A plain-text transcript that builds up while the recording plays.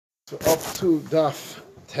So up to Daf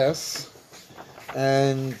Tes,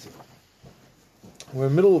 and we're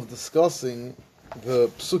in the middle of discussing the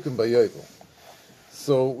Psukim by Yovel.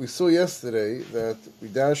 So we saw yesterday that we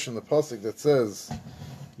dash in the pasuk that says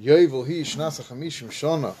Yovel hi Shnasa Chamishim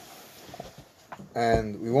Shana,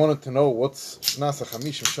 and we wanted to know what's Shnasa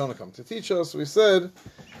Chamishim Shana come to teach us. We said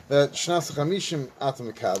that Shnasa Chamishim Atam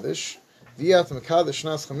Mekadesh, V'Atam Mekadesh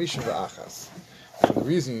Shnasa Chamishim V'Achas. And the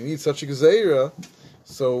reason you need such a gezeira,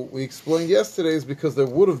 so we explained yesterday, is because there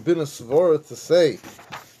would have been a svara to say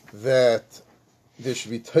that there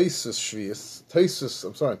should be Taisus Shvius,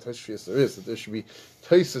 that there should be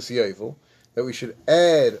Taisus Yovel, that we should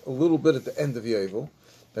add a little bit at the end of Yovel,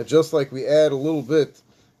 that just like we add a little bit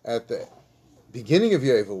at the beginning of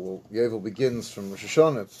Yovel, Yovel begins from Rosh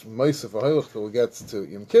Hashanah, it's from Moshe V'Hoilach till it gets to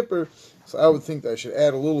Yom Kippur, so I would think that I should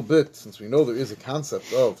add a little bit, since we know there is a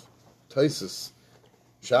concept of Taisus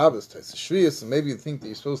Shabbos, Taisus Shvius, and maybe you think that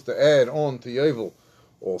you're supposed to add on to Yovel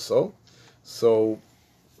also. So,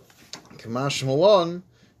 Kamash Malon,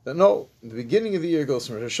 that no, the beginning of the year goes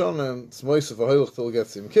from Rosh Hashanah, and it's Moshe V'Hoilach till it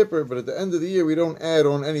gets to Yom Kippur, but at the end of the year we don't add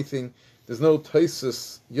on anything. There's no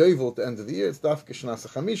Taisus Yovel at the end of the year. It's Dafka Shnasa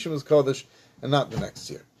Chamishim is Kaddish, and not the next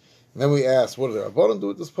year. And then we asked, what do the Rabbanan do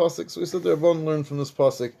with this pasuk? So we said the Rabbanan learned from this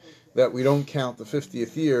pasuk that we don't count the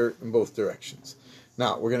 50th year in both directions.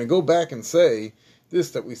 Now, we're going to go back and say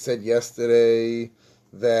this that we said yesterday,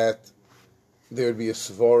 that there would be a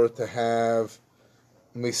svara to have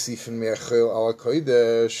Meisifin Me'achel Ala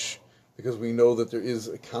Kodesh, because we know that there is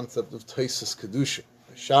a concept of Taisus Kedusha,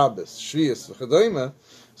 Shabbos, Shvius, V'chadayma.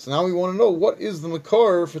 So now we want to know, what is the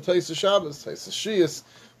Makor for Taisus Shabbos, Taisus Shvius,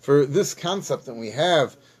 for this concept that we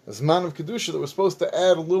have, this man of Kedusha, that we're supposed to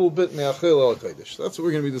add a little bit Me'achel Ala Kodesh. That's what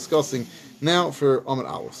we're going to be discussing now for Amud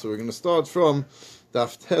Aleph. So we're going to start from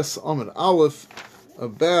Daf Tes Amud Aleph,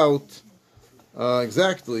 about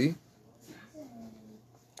exactly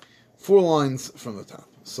 4 lines from the top.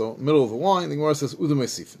 So, middle of the line, the Gemara says, Udamei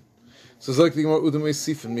Sifin. So, like the Gemara, Udamei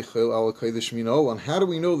Sifin, Michael al Kodesh Minol. And how do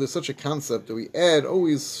we know there's such a concept that we add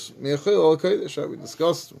always Michael al Kodesh? Right? We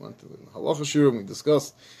discussed, we went to the Halacha Shirim, we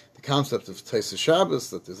discussed the concept of Taisus Shabbos,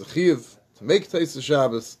 that there's a chiyuv to make Taisus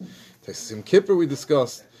Shabbos, Taisus Yom Kippur we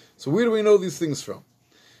discussed. So, where do we know these things from?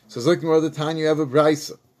 So, like the Gemara, the time you have a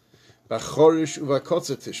Braisa. Bachorish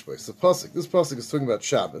uvakotzer tishbos. The pasuk. This pasuk is talking about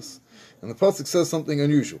Shabbos, and the pasuk says something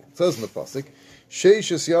unusual. It says in the pasuk,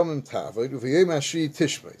 "Sheishes yamim tavod uvayim ashri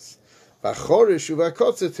tishbos." Bachorish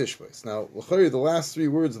uvakotzer tishbos. Now, the last 3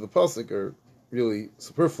 words of the pasuk are really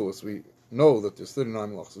superfluous. We know that there's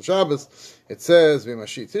 39 melachos of Shabbos. It says vayim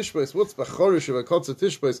ashri tishbos. What's bachorish uvakotzer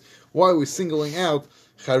tishbos? Why are we singling out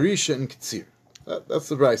charisha and ktsir? That's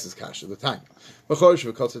the Bryce's kasha, the time. So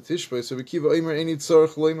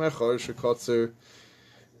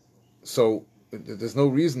there's no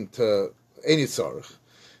reason to any tzarech.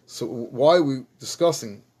 So why are we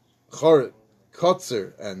discussing kotzer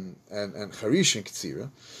and charish and ktsira?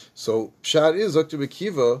 So pshat is Dr.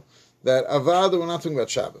 Bekiva that avada, we're not talking about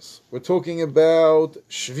Shabbos. We're talking about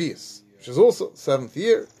Shvius, which is also 7th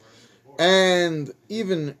year, and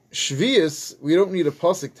even Shvius, we don't need a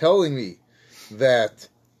pasuk telling me that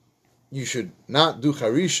you should not do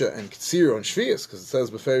charisha and ktsir on shvius, because it says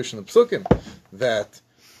beferish in the psukim that,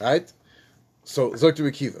 right? So Dr.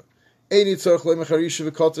 Bekiva,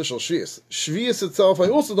 shvius itself, I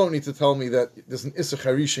also don't need to tell me that there's an issa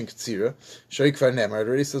charisha and ktsira. Shaykh Varnemar, it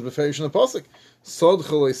already says beferish in the pasuk, sod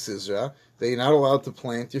chalei sizra, that you're not allowed to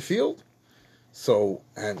plant your field. So,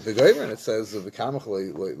 and the Geimer, it says the Kamach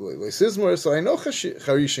Leisizmor, so I know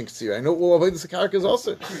Charish and Ktsir, I know all of this Karka is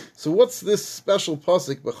also. So what's this special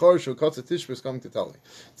pasuk, Bechor Shukotza Tishbis, is coming to tell me?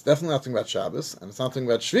 It's definitely not talking about Shabbos, and it's not talking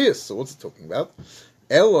about Shvius, so what's it talking about?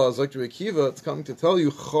 Ella, Dr. Akiva, it's coming to tell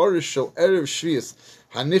you, Chorish Shal Erev Shvius,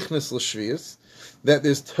 Hanichnes L'Shvius, that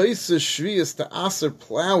there's Taisus Shvius to Aser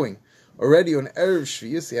plowing already on Erev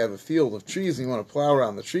Shvius. You have a field of trees, and you want to plow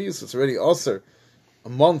around the trees, it's already Aser. A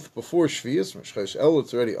month before Shvius, Rosh El,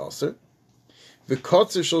 it's already Aser. The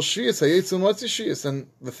Kotzer Shal Shvius, Hayetz and Matzi Shvius, and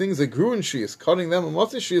the things that grew in Shvius, cutting them in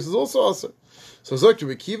Matzi Shvius is also Aser. So Dr.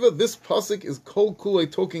 Bekiva, this pasuk is Kol Kulei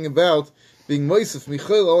talking about being Moisef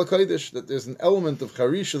Michael Al Kodesh, that there's an element of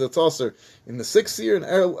Charisha that's Aser in the 6th year, an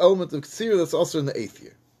element of Ktsir that's Aser in the 8th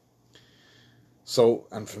year. So,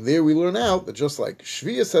 and from there we learn out that just like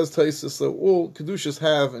Shvius has Taisus, so all Kedushas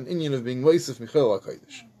have an inyan of being Moisef Michael Al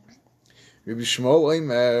Kodesh. Rabbi Shmuel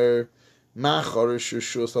Omer, Ma Chorish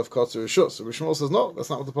Rishus of Kotzer Rishus. So Rabbi Shmuel says, no, that's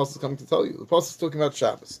not what the pasuk is coming to tell you. The pasuk is talking about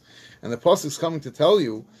Shabbos, and the pasuk is coming to tell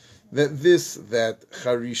you that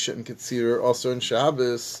Charisha and Ketzir are also in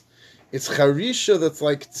Shabbos. It's Charisha that's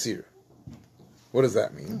like Ktsir. What does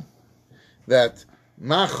that mean? That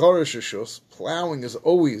Ma chorish rishus, plowing is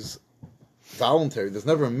always voluntary. There's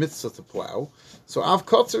never a mitzvah to plow. So av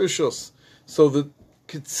kotzer rishus. So the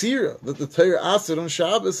ketzira that the Torah asked on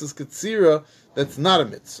Shabbos is ketzira that's not a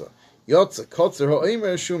mitzvah. Yotze kotzer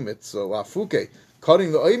ha'omer shu mitzvah lafuke.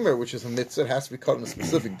 Cutting the omer, which is a mitzvah, it has to be cut on a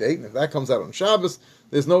specific date. And if that comes out on Shabbos,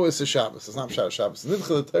 there's no Isser Shabbos. It's not Pshat Shabbos.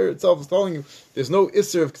 The Torah itself is telling you there's no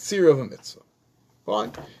Isser of ketzira of a mitzvah.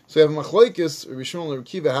 Fine. So you have a machlekes, Rabbi Shmuel and Rabbi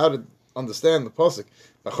Kiva, how to understand the pasuk.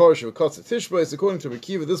 According to Rabbi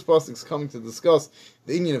Kiva, this pasuk is coming to discuss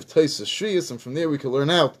the inyan of Taisus Shriyas, and from there we can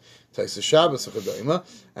learn out Taisus Shabbos or Chadaima.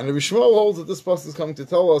 And Rabbi Shmuel holds that this pasuk is coming to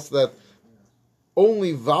tell us that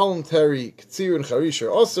only voluntary Ketzir and Charish are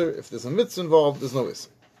Osir. If there's a mitzvah involved, there's no Isser.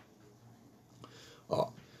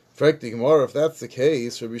 Frag the Gemara, if that's the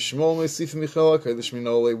case, Rabbi Shmuel Meisif Michal HaKodesh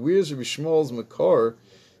Minole, where's Rabbi Shmuel's Makar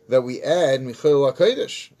that we add Michal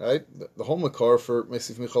HaKodesh, right? The whole Makar for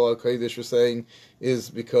Meisif Michal HaKodesh we're saying is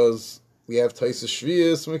because we have Taisus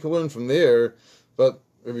Shviyas, and we can learn from there, but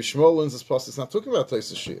Rabbi Shmuel learns this pasuk, it's not talking about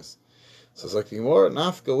Taisus Shviyas. So it's like the Gemara,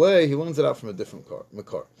 Nafgalei, he learns it out from a different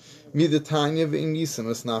Makar. Midatanya v'im Yisem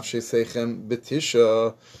es nafshei seichem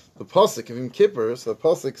betisha. The pasuk of Yom Kippur, so the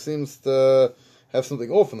pasuk seems to have something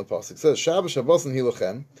off in the pasuk. It says, Shabbos Shabbosin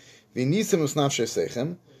hilochem, v'im Yisem es nafshei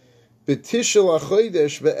seichem, betisha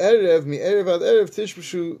lachodesh ve'erev mi'erev ad erev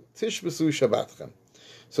tishbesu Shabbatchem.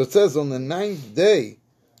 So it says on the 9th day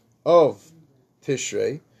of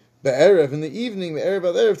Tishrei, be'erev, in the evening, me'erev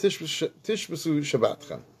ad erev tishbesu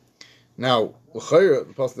Shabbatchem. Now, the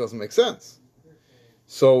pasuk doesn't make sense.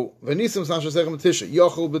 So, V'nisam snachashechem b'tisha,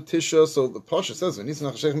 yochel b'tisha, so the pasuk says,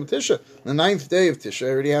 V'nisam snachashechem b'tisha, the 9th day of Tisha, I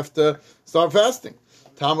already have to start fasting.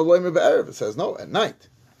 Talmud loimer be'erev, it says, no, at night.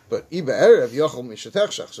 But, I be'erev, yochel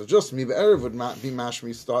mishatechshach, so just mi be'erev would be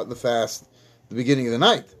mashmi, start the fast, the beginning of the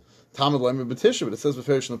night. Talmud loimer b'tisha, but it says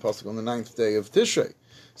b'ferish in the pasuk on the 9th day of Tishrei.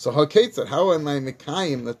 So, ha'ketzat, how am I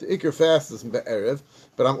mekayim that the ikr fast is be'erev,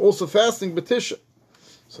 but I'm also fasting b'tisha?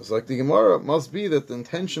 So it's like the Gemara, it must be that the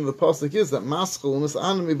intention of the pasuk is that maschel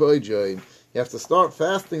misanami b'oijayin. You have to start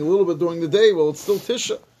fasting a little bit during the day while it's still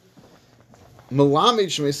Tisha. Melamid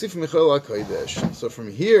shmeisif Michal HaKodesh. So from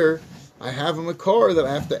here, I have a makar that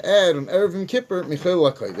I have to add on Erev Yom Kippur Michal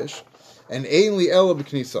HaKodesh, and ainli ela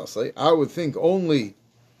b'knisasei. I would think only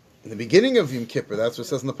in the beginning of Yom Kippur. That's what it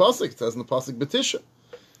says in the pasuk. It says in the pasuk b'tisha.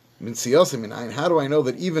 How do I know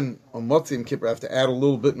that even on Motzei Yom Kippur I have to add a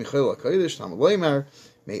little bit Michal HaKodesh? Talmud loimar.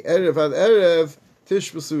 Me'erev ad erev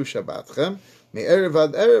tishbesu Shabbatchem. Me'erev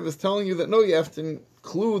ad erev is telling you that no, you have to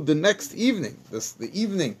include the next evening. The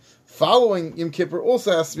evening following Yom Kippur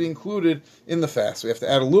also has to be included in the fast. We have to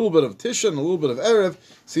add a little bit of Tisha and a little bit of Erev.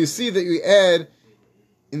 So you see that you add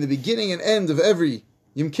in the beginning and end of every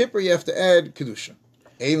Yom Kippur, you have to add Kedusha.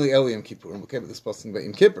 Eili Eli Yom Kippur. Okay, but this is talking about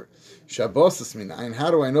Yom Kippur. Shabbos is minayin.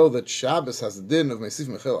 How do I know that Shabbos has a din of Meisif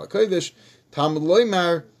Michal HaKodesh? Talmud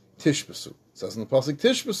loimar tishbesu. It says in the pasuk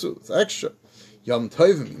tishbesu. It's extra. Yom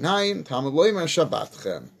tovim minayin. Talmud loimar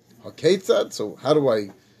Shabbatchem. Haketzad. So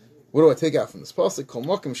what do I take out from this pasuk? Kol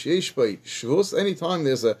makom sheish bei shvus. Anytime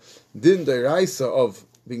there's a din deraisa of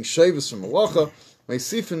being shavus from malacha,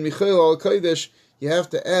 Meisif and Michal HaKodesh, you have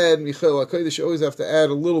to add Michal HaKodesh. You always have to add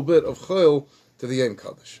a little bit of chayil to the Yom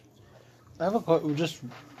Kaddish. I have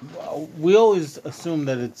we always assume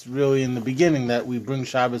that it's really in the beginning that we bring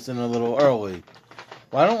Shabbos in a little early.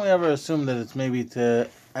 Why don't we ever assume that it's maybe to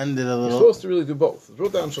end it a little? You're supposed to really do both. It's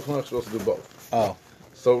wrote down in Shulchan Aruch, supposed to do both. Oh.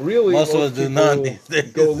 So really, most of us do none these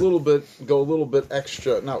days. Go a little bit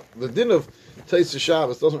extra. Now, the din of Teitzah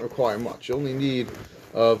Shabbos doesn't require much. You only need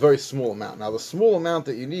a very small amount. Now, the small amount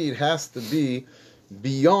that you need has to be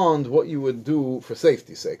beyond what you would do for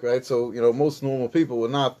safety's sake, right? So, most normal people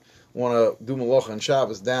would not want to do Malacha and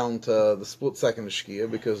Shabbos down to the split second of Shkia,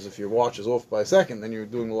 because if your watch is off by a second, then you're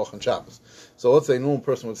doing Malacha and Shabbos. So let's say a normal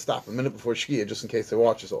person would stop a minute before Shkia just in case their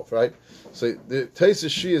watch is off, right? So the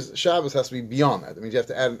Teitzah Shabbos has to be beyond that. That means you have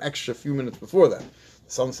to add an extra few minutes before that.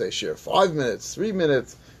 Some say share 5 minutes, 3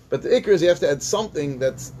 minutes, but the ikr is you have to add something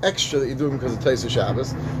that's extra that you're doing because of Teitzah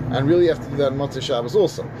Shabbos, and really you have to do that on Motzei Shabbos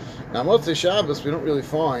also. Now Motzei Shabbos, we don't really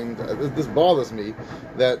find, this bothers me,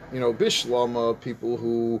 that, Bishlama, people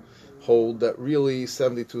who hold that really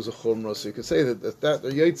 72 is a chumrah, so you could say that they're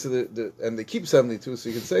yaitz, and they keep 72, so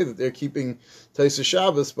you could say that they're keeping Teitzah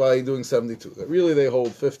Shabbos by doing 72. That really they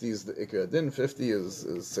hold 50 is the ikr adin, 50 is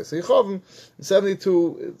Teitzah Chavim, and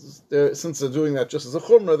 72 since they're doing that just as a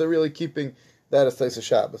chumrah, they're really keeping that is Taisa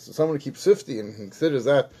Shabbos. So someone who keeps 50 and considers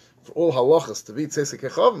that for all halachas to be Taisa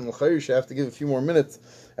Kechavim, l'chayr you should have to give a few more minutes,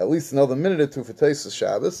 at least another minute or two for Taisa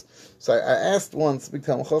Shabbos. So I asked once, Big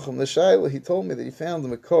Talmud Chacham the Shaila, he told me that he found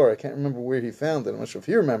the Makor, I can't remember where he found it, I'm not sure if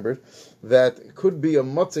he remembered, that it could be a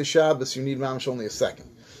Motzei Shabbos, you need mamash only a second.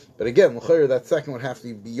 But again, l'chayr, that second would have to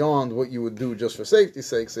be beyond what you would do just for safety's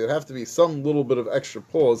sake, so it'd have to be some little bit of extra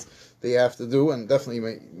pause that you have to do, and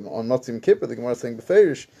definitely on Motzei Kippur, the Gemara is saying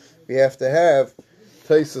Beferish, we have to have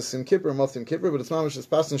Taisa in Kippur, Motzei Kippur, but it's mamash, it's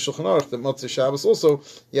passed in Shulchan Aruch that Motzei Shabbos also,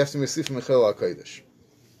 you have to be Mesif Mechel HaKodesh.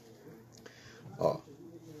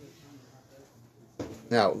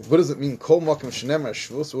 Now, what does it mean? Kol makom shenemar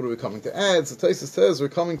shvus. What are we coming to add? So Taisa says we're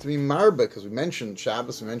coming to be marba because we mentioned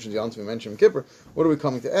Shabbos, we mentioned Yom Tov, we mentioned Kippur. What are we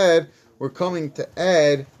coming to add? We're coming to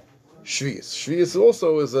add shvius. Shvius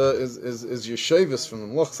also is yeshavus from the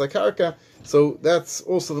Melach Sakarka. So that's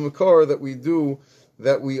also the makar that we do,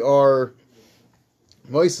 that we are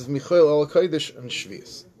Moisef Michael al Kodesh and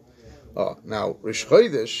shvius. Now Rish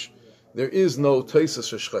Chodesh, there is no Taisa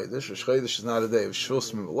Rish Chodesh. Rish Chodesh is not a day of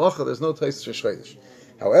Shvus Mimalacha. There's no Taisa Rish Chodesh.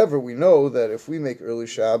 However, we know that if we make early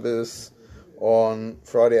Shabbos on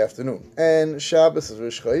Friday afternoon, and Shabbos is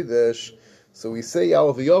Rish Chodesh, so we say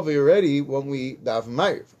Yalav Yavai already when we daven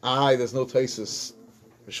Ma'ariv. There's no Taisus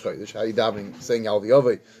Rish Chodesh. How are you davening saying Yalav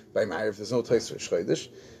Yavai by Ma'ariv? There's no Taisus Rish Chodesh.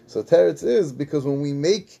 So Teretz is because when we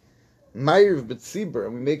make Ma'ariv B'tzibur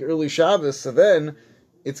and we make early Shabbos, so then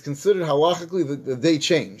it's considered halachically the day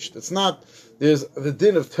changed. It's not, there's the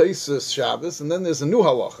din of Taisus Shabbos, and then there's a new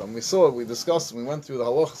halacha. And we saw it, we discussed, we went through the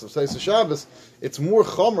halachas of Taisus Shabbos. It's more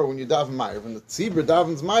chomer when you daven Ma'ariv. When the tzibur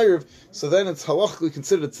davens Ma'ariv, so then it's halachically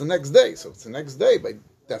considered it's the next day. So it's the next day, by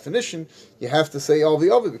definition, you have to say all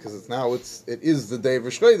the other, because it is the day of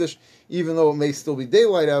Rosh Chodesh, even though it may still be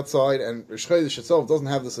daylight outside, and Rosh Chodesh itself doesn't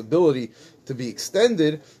have this ability to be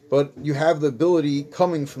extended, but you have the ability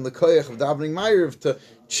coming from the koyach of davening Ma'ariv to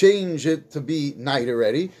change it to be night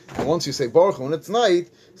already. And once you say Baruch when it's night,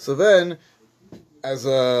 so then, as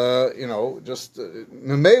a,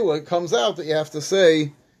 Memela, it comes out that you have to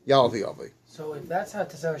say Yalav Yavai. So if that's how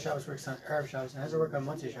Tisera Shabbos works on Erev Shabbos, and how does it work on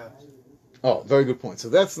Motzei Shabbos? Oh, very good point. So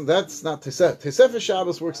that's not Tesefah. Tesefah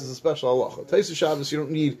Shabbos works as a special halacha. Taisa Shabbos you don't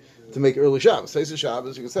need to make early Shabbos. Taisa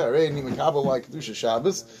Shabbos you can say, "Hey, Nima Kabbalah like Kedusha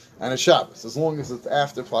Shabbos," and it's Shabbos as long as it's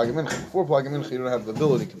after Plagim Mincha. Before Plagim Mincha you don't have the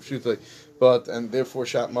ability to and therefore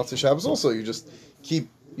Motzei Shabbos also you just keep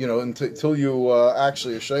until you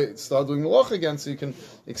actually start doing Malach again, so you can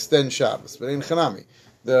extend Shabbos. But in Chanami,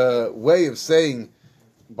 the way of saying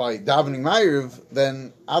by davening Ma'ariv,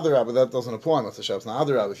 then Adarab, that doesn't apply on Motzei Shabbos. Now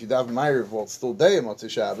Adarab, if you daven Ma'ariv while it's still day of Motzei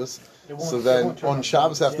Shabbos, so then on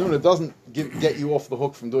Shabbos afternoon it doesn't get you off the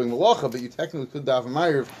hook from doing Malacha, but you technically could daven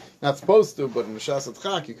Ma'ariv, not supposed to, but in the Shas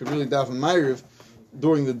Atchak you could really daven Ma'ariv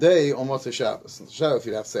during the day on Motzei Shabbos. In Shabbos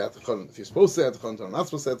you'd have to say Atachon. If you're supposed to say Atachon, not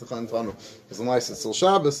supposed to say Atachon, because the nice it's still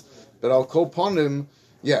Shabbos, but I'll call upon him,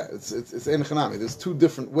 it's Ein Chanami. There's two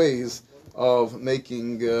different ways of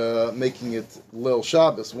making it Lil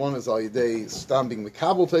Shabbos. One is al yidei stamping the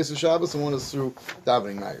Kabul Taisa Shabbos, and one is through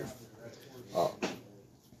davening Ma'ariv.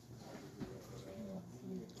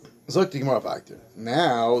 Zok the Gemara back there.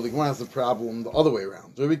 Now the Gemara has the problem the other way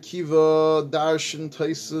around. Rabbi Kiva darshan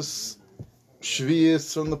Taisus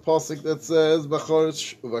Shvius from the pasuk that says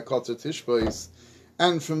B'chorch u'Vakotzer Tishbais,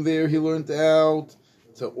 and from there he learned out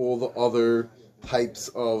to all the other types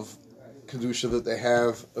of Kedusha that they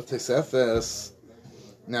have a Tesefes.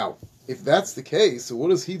 Now, if that's the case, so what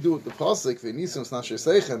does he do with the pasuk? V'nisam snasher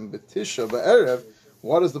seichem b'tisha ba'erev.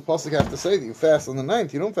 What does the pasuk have to say? That you fast on the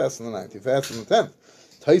 9th. You don't fast on the 9th. You fast on the 10th.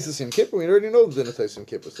 Taisus Yom Kippur. We already know the din of Taisus Yom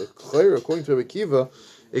Kippur. So clear, according to Rabbi Kiva,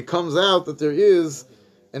 it comes out that there is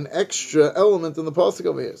an extra element in the pasuk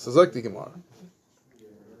over here. So Zakti Gemara,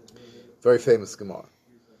 very famous Gemara.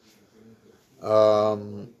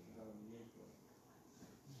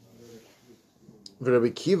 What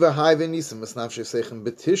does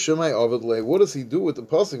he do with the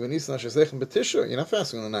pasuk? You're not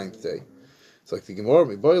fasting on the 9th day. It's like the Gemara,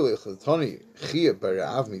 Tani Chia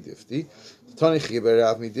Barav Midifti, Tani Chia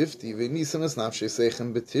Barav Midifti, Venisam is Nafshe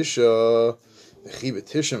Sechem Betisha, Chi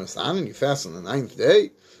Betisha Masan, and you fast on the 9th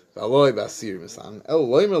day. Valoi Basir Masan, El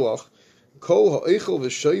Loimelach, Kol Ha'echel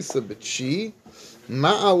V'Shoisa B'Chi,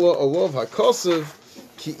 Ma'ala Olav HaKosev,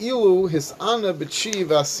 Ki'ilu His'ana B'Chi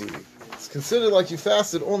Vasiri. It's considered like you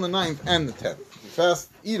fasted on the 9th and the 10th. If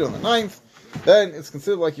you eat on the 9th, then it's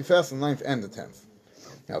considered like you fast on the 9th and the 10th.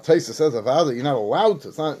 Now, Taisa says, Avada, you're not allowed to.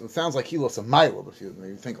 It sounds like Kilos of Milo, but if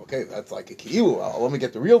you think, okay, that's like a Ki'ilu, let me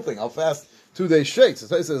get the real thing, I'll fast 2 days straight.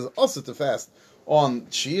 So Taisa says, also to fast on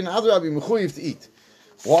Chi, and Adrabi Mechuyev to eat.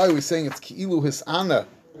 Why are we saying it's Ki'ilu His'ana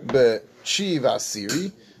b'chi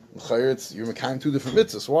v'asiri. You're making two different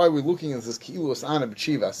mitzvahs. Why are we looking at this ki'ilu asana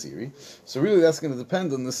b'chi v'asiri? So really, that's going to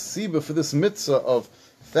depend on the siba for this mitzvah of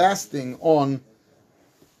fasting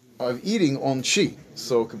of eating on chi.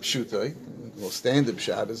 So kapshutai, standard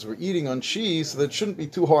pshat is we're eating on chi, so that it shouldn't be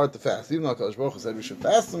too hard to fast. Even though HaKadosh Baruch Hu said we should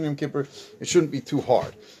fast on Yom Kippur, it shouldn't be too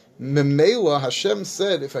hard. Memela, Hashem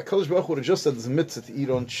said, if HaKadosh Baruch Hu would have just said there's a mitzvah to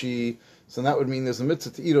eat on chi, so that would mean there's a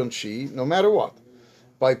mitzvah to eat on chi, no matter what.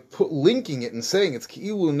 By linking it and saying it's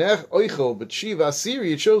ki'ilu nech oichel b'chi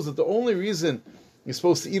v'asiri, it shows that the only reason you're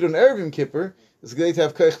supposed to eat on Erev Yom Kippur is to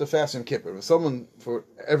have koich to fast Yom Kippur. If someone, for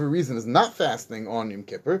every reason, is not fasting on Yom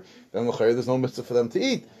Kippur, then there's no mitzvah for them to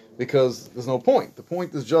eat, because there's no point. The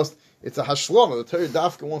point is just, it's a hashlama. The Torah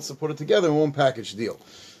Dafka wants to put it together in one package deal.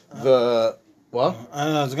 What?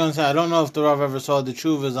 I was going to say, I don't know if the Rav ever saw the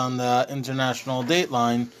Chuvas on the international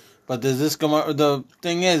dateline, but does this come up? The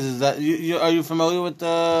thing is that are you familiar with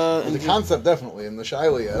the concept? Definitely, in the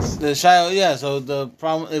Shaila, yes. The Shaila, yeah. So the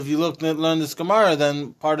problem, if you learn this Gemara,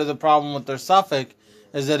 then part of the problem with their suffix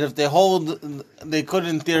is that if they they could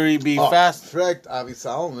in theory be fast. Correct, Avi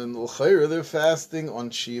Salman. They're fasting on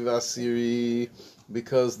Shiva Asiri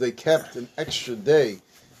because they kept an extra day.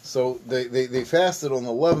 So they fasted on the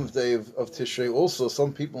 11th day of Tishrei. Also,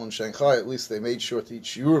 some people in Shanghai, at least, they made sure to eat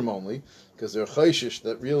shiurim only, because they're chayshish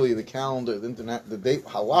that really the calendar, the internet, the date,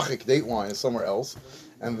 halachic date line is somewhere else,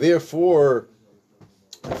 and therefore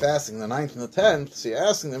they're fasting the 9th and the 10th. So you're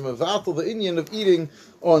asking them about the inyan of eating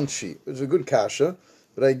on Chi, which is a good kasha.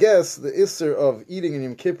 But I guess the isser of eating in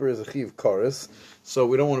Yom Kippur is a chiv karis, so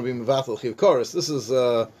we don't want to be mevatel chiv karis. This is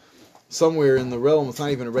somewhere in the realm. It's not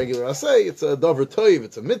even a regular asay. It's a davar toiv.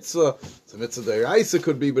 It's a mitzvah. It's a mitzvah deraisa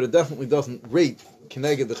could be, but it definitely doesn't rate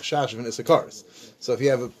keneged the chashash of an issur karis. So if you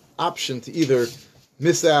have an option to either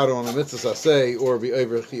miss out on a mitzvah asay or be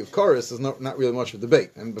over chiv karis, there's not really much of a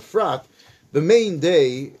debate. And befrat, the main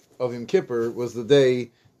day of Yom Kippur was the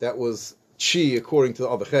day that was chi according to the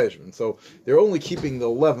other cheshbon. So they're only keeping the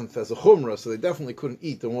 11th as a chumrah, so they definitely couldn't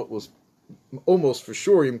eat on what was almost for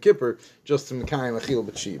sure Yom Kippur just to Mekayim Achil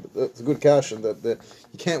B'Chi. But that's a good cash, and that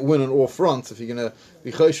you can't win on all fronts. If you're going to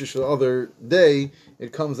be chayshish for the other day,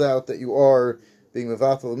 it comes out that you are being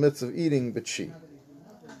mevatel the mitzvah of eating B'Chi.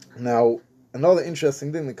 Now, another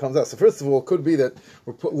interesting thing that comes out. So first of all, it could be that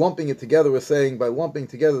we're lumping it together. We're saying by lumping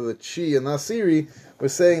together the Chi and Nasiri, we're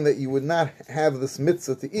saying that you would not have this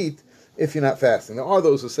mitzvah to eat if you're not fasting. There are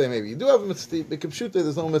those who say maybe you do have a mitzvah to eat, but Kipshuta,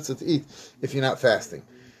 there's no mitzvah to eat if you're not fasting.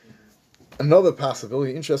 Another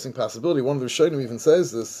possibility, interesting possibility, one of the Rishonim even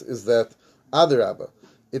says this, is that Adarabba,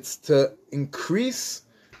 it's to increase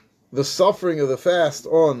the suffering of the fast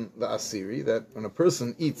on the Asiri, that when a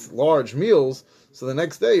person eats large meals, so the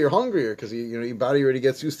next day you're hungrier because your body already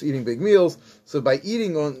gets used to eating big meals. So by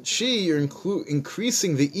eating on Chi, you're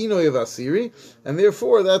increasing the Inoy of Asiri, and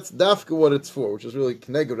therefore that's dafka what it's for, which is really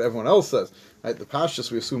connected to what everyone else says. Right? The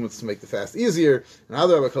Pashtus, we assume it's to make the fast easier, and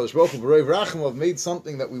Adarabba Kadosh Baruch Hu B'Rov Rachamov made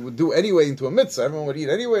something that we would do anyway into a mitzvah. Everyone would eat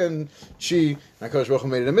anyway in Chi, and Kadosh Baruch Hu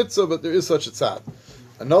made it a mitzvah, but there is such a tzad.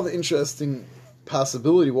 Another interesting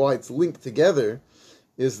possibility why it's linked together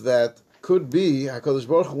is that could be HaKadosh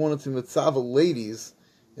Baruch Hu wanted to mitzvah ladies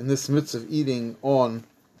in this mitzvah of eating on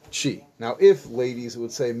Chi. Now, if ladies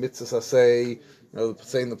would say mitzvah saseh,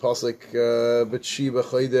 saying the pasuk b'chi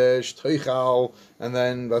b'chodesh toichal, and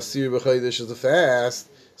then basir b'chodesh is a fast,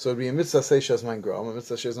 so it'd be a mitzvah saseh shazman gram, a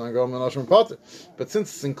mitzvah shazman gram and ashram pater. But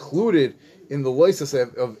since it's included in the loises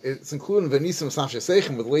of it's included in v'nisim snaf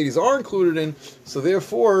shesechem, but the ladies are included in, so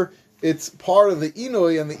therefore it's part of the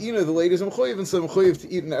Inoy, and the Inoy, the ladies are Mechoyev, and so Mechoyev to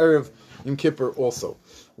eat an Erev Yom Kippur also.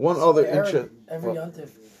 One so other interest. Every Yontif,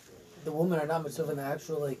 the women are not mitzvah in the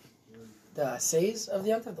actual, the assays of the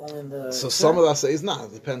Yontif, only in the. So some of the assays, not.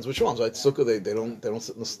 It depends which ones, right? Sukkah, they don't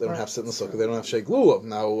sit in the, they don't have to sit in the Sukkah, they don't have Sheikh Lulav.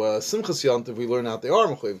 Now, Simchas Yontif, we learn out they are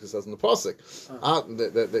Mechoyev, because that's in the Pasuk.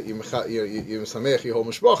 That you Mesamech, you hold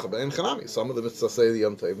Mishpacha, but in Chanami, some of the mitzvah say the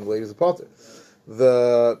Yontif, and the ladies are Pater.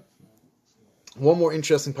 One more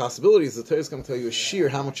interesting possibility is the Torah is going to tell you a shear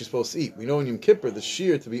how much you're supposed to eat. We know in Yom Kippur the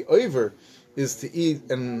shear to be over is to eat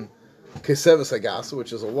an keseves agasa,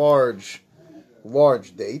 which is a large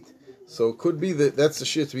date. So it could be that that's the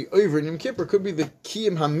shear to be over in Yom Kippur. It could be the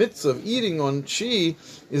kiyum hamitzvah of eating on Chi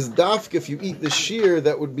is dafka if you eat the shear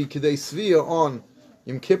that would be kedei svia on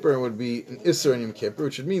Yom Kippur and would be an Isser in Yom Kippur,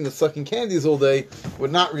 which would mean that sucking candies all day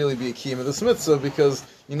would not really be a kiyum of this mitzvah because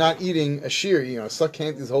you're not eating a shear. Suck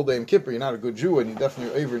candies the whole day in Kippur, you're not a good Jew, and you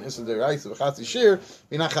definitely are over an Isser deraisa v'chatzi shear.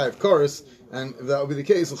 You're not chayav kares, and if that would be the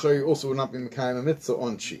case, you also would not be mekayim a mitzvah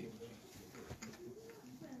on Chi.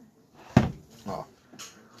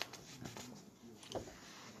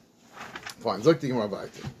 Fine. Zok the Gemara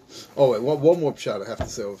Vayter. Oh wait, one more pshat I have to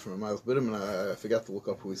say over from Malach Bidim, and I forgot to look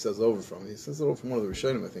up who he says over from. He says it over from one of the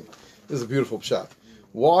Rishonim, I think. This is a beautiful pshat.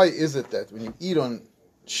 Why is it that when you eat on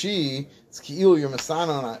chi, it's ki'ilu you're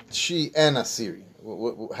masana on chi and asiri?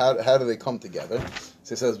 How do they come together?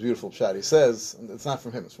 So he says beautiful pshat. He says, and it's not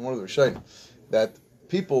from him, it's from one of the Rishonim, that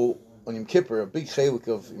people on Yom Kippur, a big chelik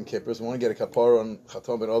of Yom Kippur, want to get a kapara on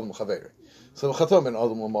Chatam ben Adam Chaveri. So Chatam ben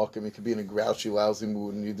Adam L'Makim, you could be in a grouchy, lousy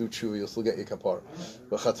mood, and you do tshuva, you'll still get your kapara.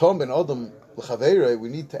 But Chatam ben Adam L'Chaveri, we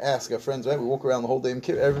need to ask our friends, right? We walk around the whole day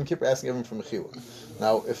Erev Yom Kippur asking everyone for mechila.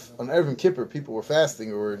 Now, if on Erev Yom Kippur people were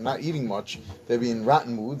fasting or not eating much, they'd be in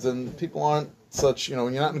rotten moods, and people aren't such,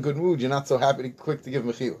 when you're not in a good mood, you're not so quick to give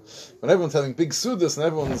mechila. When everyone's having big sudas and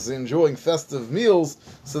everyone's enjoying festive meals,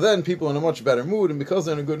 so then people are in a much better mood, and because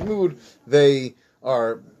they're in a good mood, they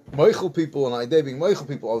are Meichel people, and Aidei being Meichel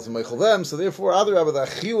people, also Meichel them, so therefore, Adarabah, the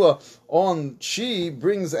Achila on Chi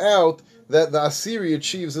brings out that the Asiri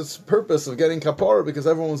achieves its purpose of getting kapara because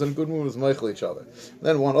everyone was in a good mood, was Meichel each other.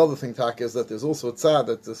 Then one other thing, Tak, is that there's also a tzad,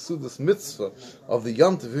 that the Sudas mitzvah of the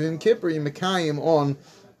Yom Tov Yom Kippur, you mekayim on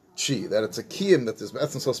Chi, that it's a kiyim, that there's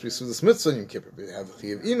supposed to be Sudas mitzvah in Yom Kippur, but you have a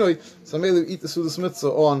chiyav inoi, so maybe eat the Sudas mitzvah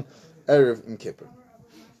on Erev Yom Kippur.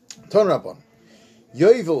 Ton Rabban,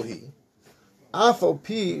 Yovel hi, Afal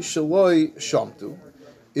pi shaloi shamtu.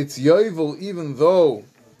 It's yovel even though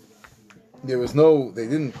there was no, they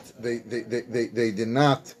did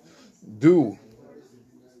not do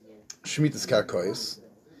shmitas karkois,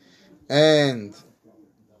 and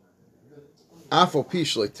Afal pi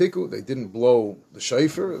shaloi tiku, they didn't blow the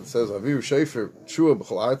shofar. It says aviru shofar shua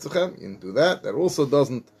b'chol aretzechem. You didn't do that. That also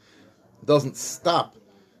doesn't stop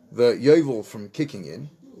the yovel from kicking in.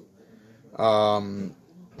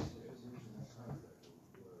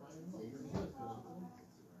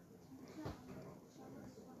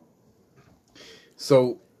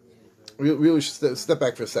 So, we really should step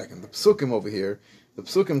back for a second. The Psukim over here, the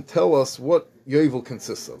Psukim tell us what Yovel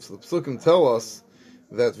consists of. So the Psukim tell us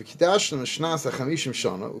that V'kidashna Mishnas HaChamishim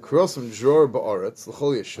Shana, U'krosim Jror Ba'aretz,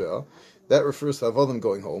 L'chol Yeshua, that refers to Avodim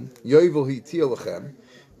going home. Yovel hi tia lechem,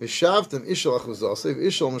 V'shavtem Ishal Achuzase,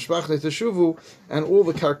 V'ishal Mishpachnei Teshuvu, and all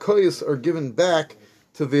the karkoyas are given back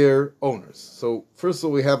to their owners. So, first of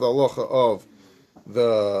all, we have the halacha of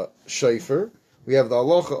the shofar, we have the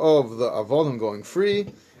halacha of the avodim going free,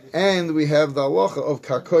 and we have the halacha of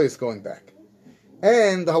karkois going back.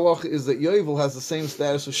 And the halacha is that Yovel has the same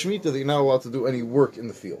status of Shemitah, that you're not allowed to do any work in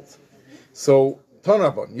the field. So,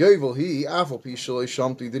 Tanabon, Yovel, he, Afal Pi Shalei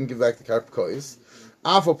Shamtu, he didn't give back the karkois,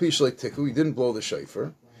 Afal Pi Shalei Tiku, he didn't blow the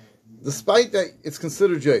shofar. Despite that, it's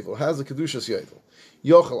considered Yovel, has a Kedushas Yovel.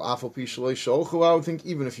 Yochel Afal Pi Shalei Sholchu, I would think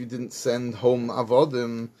even if you didn't send home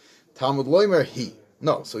avodim, Talmud Loimer, he.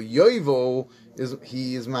 No, so Yovel is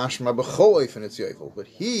mashma b'chol and it's Yovel, but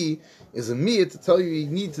he is a miyat to tell you you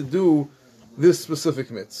need to do this specific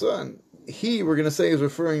mitzvah, and he, we're going to say, is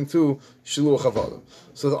referring to shiluach avodim.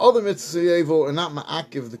 So the other mitzvahs Yovel are not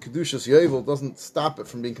ma'akiv, the kedushas Yovel doesn't stop it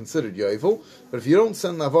from being considered Yovel, but if you don't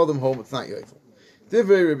send the avodim home, it's not Yovel.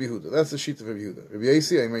 Divrei Rabbi Yehuda, that's the sheet of Rabbi Yehuda. Rabbi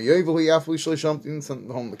Yossi, Aimer Yovel, he afli shalei shamti, didn't send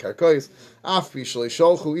home the karkois, afli shalei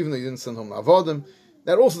sholchu, even though you didn't send home the avodim,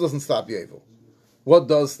 that also doesn't stop Yovel. What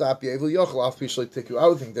does stop Yovel? Yochel af pishlei tiku. I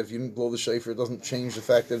would think that if you didn't blow the shofar, it doesn't change the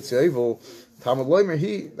fact that it's Yovel. Talmud Loimer,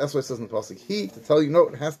 he, that's what it says in the pasuk. He, to tell you, no,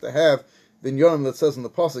 it has to have the Yonim that says in the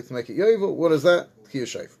pasuk to make it Yovel. What is that? Tkiyah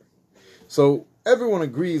shofar. So everyone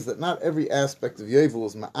agrees that not every aspect of Yovel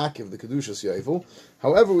is ma'akiv, the kedushas Yovel.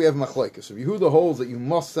 However, we have machlekes. Rabbi Yehuda holds that you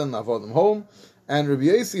must send the avodim home, and Rabbi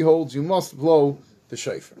Yossi holds you must blow the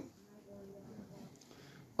shofar.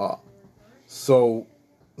 So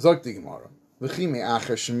zok the Gemara.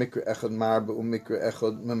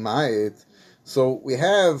 So we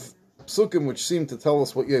have psukim which seem to tell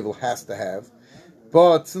us what Yovel has to have,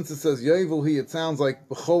 but since it says Yovel he, it sounds like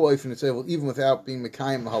b'chol ofen it's Yovel even without being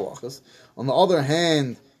mekayim halachas. On the other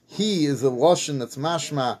hand, he is a lashon that's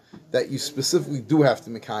mashma that you specifically do have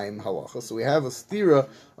to mekayim halachas. So we have a stira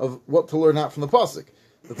of what to learn out from the pasuk.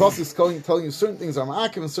 The pasuk is telling you certain things are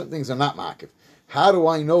ma'akiv and certain things are not ma'akiv. How do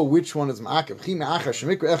I know which one is ma'akiv?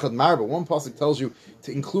 One pasuk tells you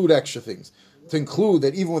to include extra things, to include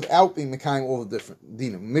that even without being mekayim all the different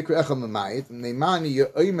dinim. Mikra echad memayit neimani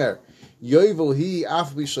yoimer yovel he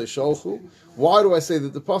afbi shalchu. Why do I say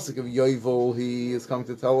that the pasuk of yovel he is coming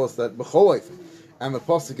to tell us that b'chol, and the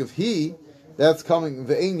pasuk of he that's coming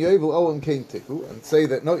the ein yovel olam kain tiku, and say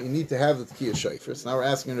that no, you need to have the tkiyah shofar. So now we're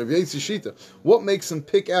asking Rabbi Yossi Shita, what makes him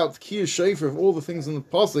pick out tkiyah shofar of all the things in the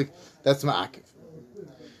pasuk that's ma'akiv?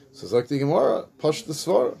 So Zok the Gemara, Pash the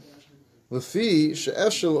Svara. Lefi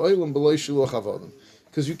she'eshel oilam b'loi shiluach avodim.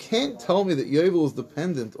 because you can't tell me that Yovel is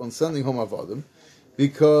dependent on sending home Avadim,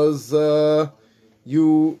 because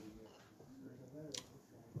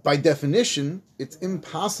by definition, it's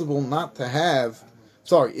impossible not to have.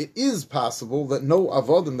 Sorry, it is possible that no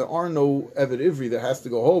Avadim, there are no Eved Ivri that has to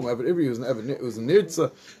go home. Eved Ivri was a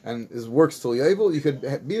Nirtza and his works till Yovel. You could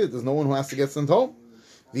be that there's no one who has to get sent home.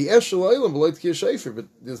 The Eshel Eilam below Tkir Shayfer, but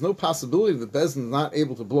there's no possibility that Bezdin is not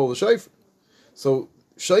able to blow the Shayfer. So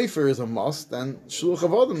Shayfer is a must, and Shluch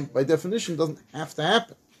Avadim by definition doesn't have to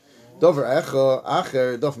happen. Dover Echa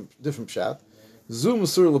Acher different pshat. Zu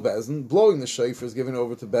Masur LeBezdin, blowing the Shayfer is given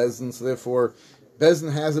over to Bezdin, so therefore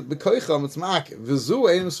Bezdin has it b'koicham, it's ma'akev. V'zu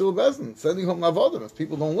ein Masur LeBezdin, sending home Navadim. If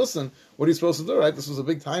people don't listen, what are you supposed to do? Right? This was a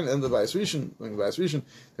big time at the end of the Bayis Rishon.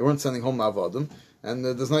 They weren't sending home Navadim. And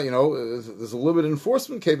there's not, there's a limited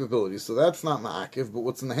enforcement capability, so that's not ma'akiv, but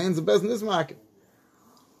what's in the hands of Bezdin is ma'akiv.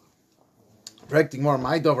 More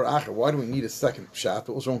my davar acher. Why do we need a second pshat?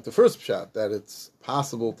 What was wrong with the first pshat? That it's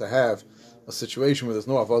possible to have a situation where there's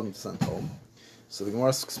no avodim to send home. So the Gemara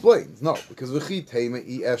explains, no, because it's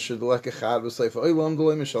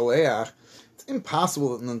impossible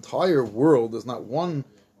that in the entire world there's not one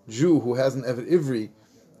Jew who has an Eved Ivri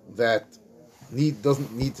that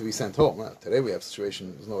doesn't need to be sent home. Now, today we have a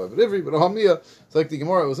situation, there's no Eved Ivri, but Ahamiyah, it's like the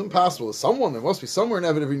Gemara, it was impossible. There must be somewhere an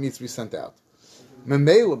Eved Ivri needs to be sent out.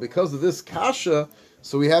 Memela, because of this kasha,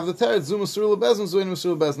 so we have the teretz, Zu Masur LeBezdin, Zu Ein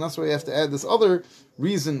Masur LeBezdin. That's why we have to add this other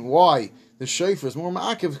reason why the shayfer is more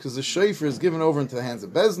ma'akiv, because the shayfer is given over into the hands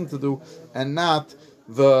of Bezdin to do, and not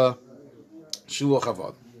the Shiluch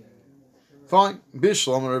Avad. Fine.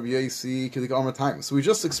 Bishlam Rabbi Yosi Kedik Amar Time. So we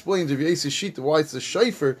just explained Rabbi Yosi's shita why it's the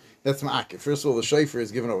shayfer that's ma'akiv. First of all, the shayfer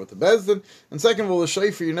is given over to Bezdin, and second of all, the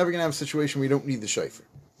shayfer, you're never going to have a situation where you don't need the shayfer.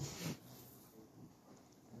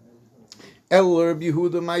 El Rabbi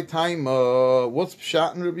Yehuda, my time. What's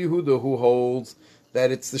Pshat in Rabbi Yehuda, who holds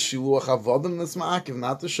that it's the Shiluach Avodim that's ma'akiv,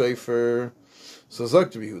 not the shayfer? So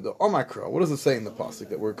Zok Rabbi Yehuda, Omakra. What does it say in the pasuk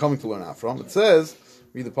that we're coming to learn out from? It says,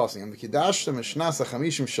 read the pasuk, and the Kidashtem Eshnas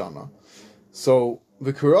HaChamishim Shana. So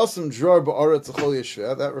v'kurasim drar ba'aretz achol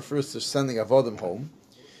yeshveh, that refers to sending avodim home.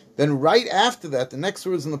 Then right after that, the next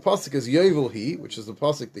words in the pasuk is yovel he, which is the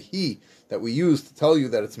pasuk, the he that we use to tell you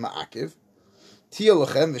that it's ma'akiv. Tia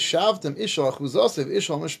lachem v'shavtem ishal achuzasiv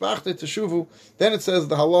ishal mishpachte teshuvu. Then it says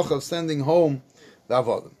the halacha of sending home the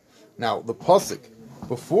avodim. Now the pasuk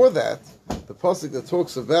before that, the pasuk that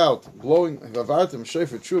talks about blowing vavartem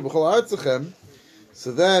shofar tshuva b'chol artzachem.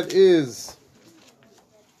 So that is.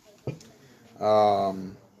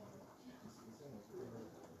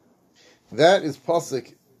 That is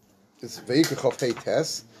pasuk, it's Veikachov Hey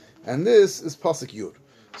Tes, and this is pasuk Yud.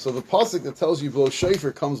 So the pasuk that tells you blow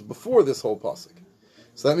shofar comes before this whole pasuk.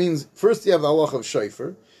 So that means first you have the halacha of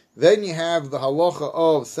shofar, then you have the halacha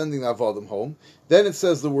of sending the avodim home. Then it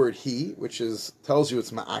says the word he, which tells you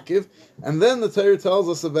it's ma'akiv, and then the Torah tells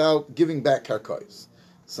us about giving back karkais.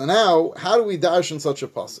 So now, how do we darshan such a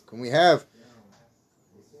pasuk? When we have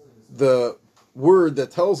the word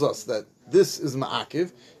that tells us that this is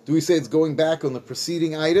ma'akiv, do we say it's going back on the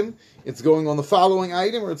preceding item, it's going on the following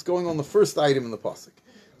item, or it's going on the first item in the pasuk?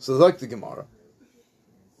 So like the Gemara.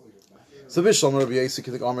 So Bishlam Rabbi Yosi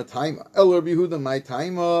Kedik Amar Taima. El Rabbi Yehuda my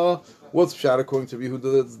Taima. What's pshat according to Rabbi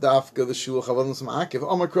Yehuda? That's dafka the shiluch avodim ma'akiv.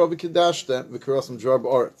 Amar Krav Kedashtem v'Karasim Drar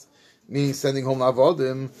Ba'aretz, meaning sending home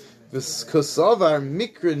avodim. V'Kasavar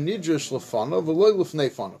Mikra Nidrash Lefanav v'Loy Lefnei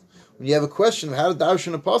Fanav. When you have a question of how to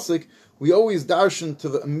darshan a pasuk, we always darshan to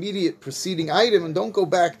the immediate preceding item and don't go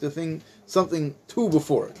back to something two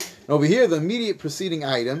before it. And over here, the immediate preceding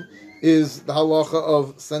item is the halacha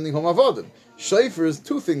of sending home avodim. Shayfer is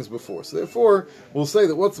two things before. So therefore, we'll say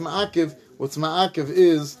that what's ma'akiv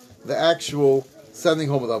is the actual sending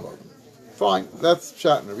home of avodim. Fine, that's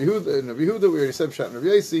Pshat in Rabbi Yehuda. We already said Pshat in Rabbi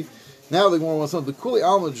Yosi. Now the Gemara wants to know the Kuli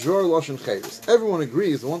Alma Dror Lashon Chayris. Everyone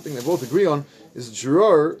agrees. The one thing they both agree on is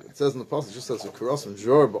Dror. It says in the passage, just says Kurasim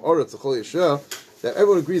Dror Ba'aretz Achol Yeshua, that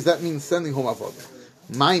everyone agrees that means sending home avodim.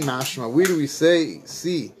 My mashma. Where do we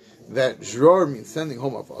see that Dror means sending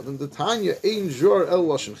home avodim? The Tanya Ein Dror El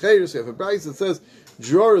Lashon Chayris. We have a brayz that says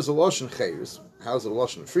Dror is a Lashon Chayris. How is it a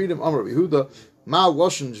Lashon of freedom? Amar Rabbi Yehuda. Ma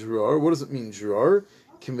Lashon Dror. What does it mean Dror?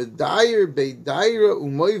 Like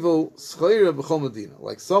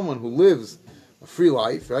someone who lives a free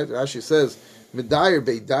life, right? Rashi says, Medayer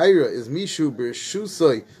Beidaira is Mishu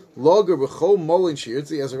Bershusai Lager B'chol Molin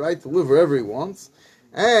Shirtz. He has a right to live wherever he wants,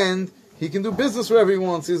 and he can do business wherever he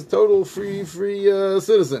wants. He's a total free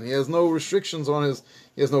citizen. He has no restrictions he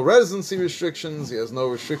has no residency restrictions, he has no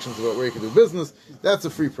restrictions about where he can do business. That's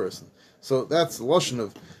a free person. So that's the lashon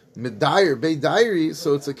of Medayer, Beidairi,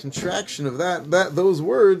 so it's a contraction of that those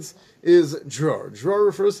words is drawer. Drawer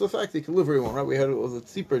refers to the fact that you can live where you want, right? We had a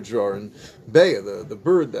deeper drawer in Beya, the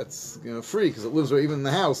bird that's free because it lives where even in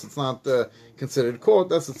the house it's not considered caught.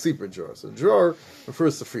 That's a deeper drawer. So drawer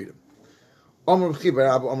refers to freedom.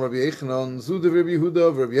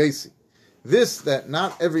 This, that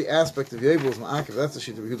not every aspect of Yevel is ma'akiv, that's the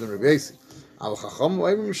sheet of Yehuda and Rabbi Yasi. All three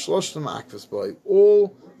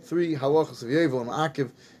halachas of Yevel are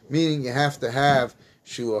ma'akiv, meaning you have to have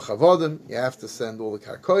shiluach avodim, you have to send all the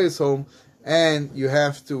karkoyas home, and you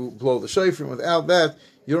have to blow the shofar. Without that,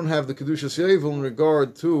 you don't have the kedushas Yevel in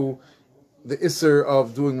regard to the isser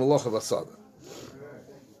of doing malacha basada.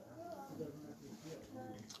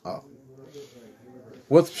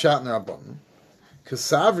 What's pshat in Rabbanon?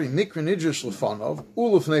 Kasavri nikra nidrish lefanov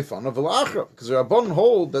ulufnei fanov velachra. Because the Rabbanon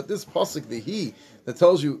hold that this pasuk, the he that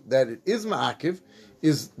tells you that it is ma'akiv,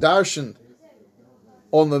 is darshan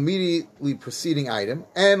on the immediately preceding item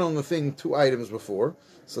and on the thing 2 items before.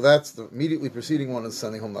 So that's the immediately preceding one is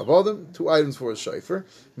sending home navadim. 2 items for his shayfer.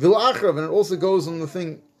 Vilachra, and it also goes on the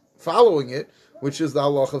thing following it, which is the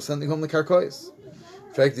halach of sending home the karkois.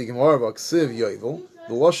 In fact, the Gemara about ksiv yovel.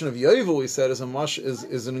 The lashon of Yovel, we said, is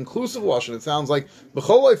an inclusive lashon. It sounds like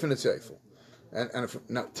b'chol ofen it's Yovel. And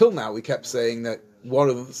till now, we kept saying that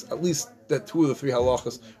at least that 2 of the 3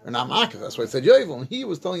 halachas are not ma'akiv. That's why I said Yovel, and he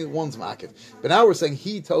was telling you that one's ma'akiv. But now we're saying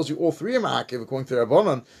he tells you all 3 are ma'akiv according to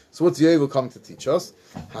Rabbanon. So what's Yovel coming to teach us?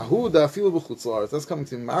 Hahu da'afilu b'chutz la'aretz. That's coming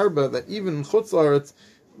to Marba that even in chutz la'aretz,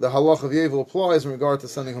 the halach of Yovel applies in regard to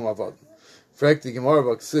sending him avodim. Frek the Gemara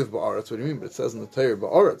about ksiv ba'aretz. What do you mean? But it says in the Torah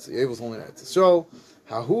ba'aretz. Yovel's only in Eretz Yisrael.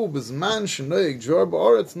 Hahu b'zman shenoig jar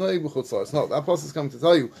ba'aretz noig b'chutz la'aretz. No, that pasuk is coming to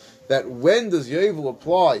tell you that when does Yovel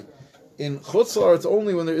apply in chutz la'aretz?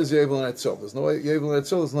 Only when there is Yovel in Eretz Yisrael. There's no Yovel in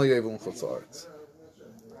Eretz Yisrael. There's no Yovel in chutz la'aretz.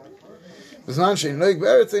 B'zman shenoig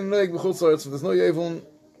ba'aretz ain't noig b'chutz la'aretz. There's no Yovel in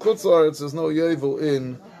chutz la'aretz. There's no Yovel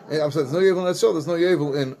in. I'm sorry. There's no Yovel in Eretz Yisrael. There's no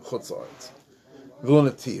Yovel in chutz la'aretz.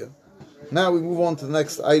 V'lonetia. Now we move on to the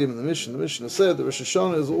next item in the Mishnah. The Mishnah said that Rosh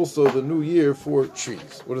Hashanah is also the new year for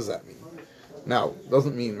trees. What does that mean? Now,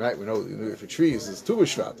 doesn't mean, right, we know the new year for trees is Tu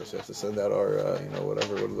B'Shvat. So we have to send out our, what are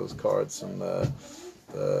those cards from the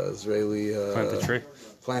Israeli...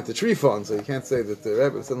 Plant a tree fund. So you can't say that the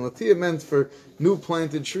Rebbe said Latia meant for new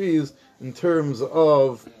planted trees in terms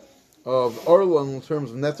of Arla, in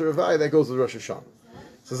terms of Neter Avai, that goes with Rosh Hashanah.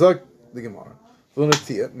 So Zak the Gemara.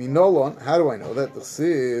 Latia, Minolon, how do I know that? The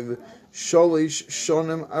Siv... Sholish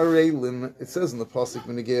shonim areilim. It says in the pasuk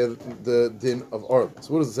v'negeh the din of Arla.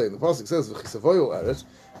 So what does it say? The pasuk says v'chisavoyol eretz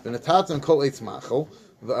v'netatem kol eitz machol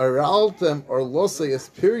v'araltem arlosei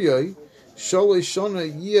espirioi sholish shona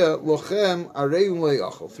yeh lochem areilim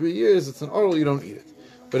le'achol. 3 years, it's an Arla, you don't eat it.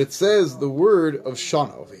 But it says the word of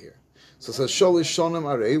shana over here. So it says sholish shonim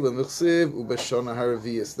areilim v'chsiv u'beshana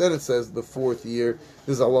haravias. Then it says the 4th year.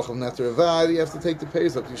 This is Allah of Neter Avad. You have to take the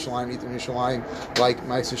pays up to Yerushalayim, eat in Yerushalayim, like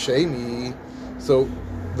Ma'aser Sheni. So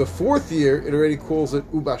the 4th year, it already calls it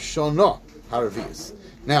Ubashana Haravias.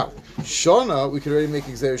 Now, Shana, we could already make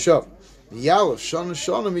Exer Shav. Yalav,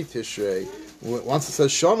 Shana mi Tishrei. Once it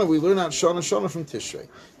says Shana, we learn out Shana from Tishrei.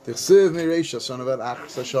 Tichsiv Mereisha, Shana Vad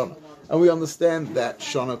Achsa Shana. And we understand that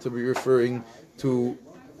Shana to be referring to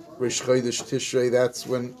Rish Chodesh Tishrei. That's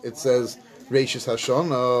when it says Reishis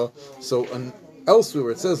Hashana. So, elsewhere,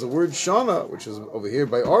 where it says the word Shana, which is over here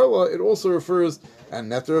by Arla, it also refers, and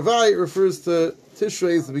Neter Avai, it refers to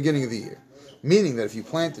Tishrei as the beginning of the year. Meaning that if you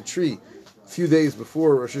plant a tree a few days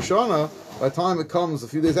before Rosh Hashanah, by the time it comes a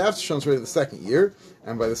few days after Hashanah, it's already the 2nd year,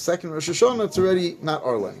 and by the 2nd Rosh Hashanah, it's already not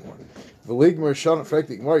Arla anymore. V'ligmer Shana,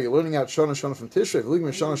 frankly, you're learning out Shana from Tishrei.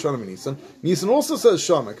 V'ligmer Shana Nisan. Nisan also says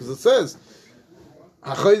Shana, because it says,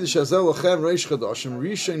 HaChodesh Hazel Lachem Reish Chadashim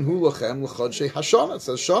Rishain Hu Lachem L'Chodshei Hashana. It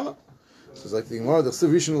says Shana. So it's like the Gemara, the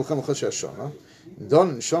Sivishin L'Chem L'Chadshei Hashana.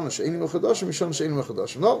 Done in Shana She'enim L'Chadashim, Shana She'enim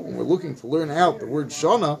L'Chadashim. No, when we're looking to learn out the word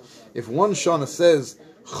Shana, if one Shana says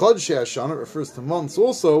Chodshei Hashana, it refers to months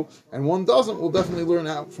also, and one doesn't, we'll definitely learn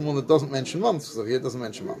out from one that doesn't mention months, because here it doesn't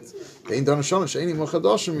mention months. We're not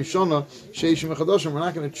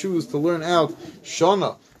going to choose to learn out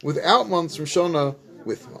Shana without months from Shana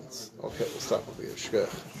with months. Okay, we'll stop over here. Shkech.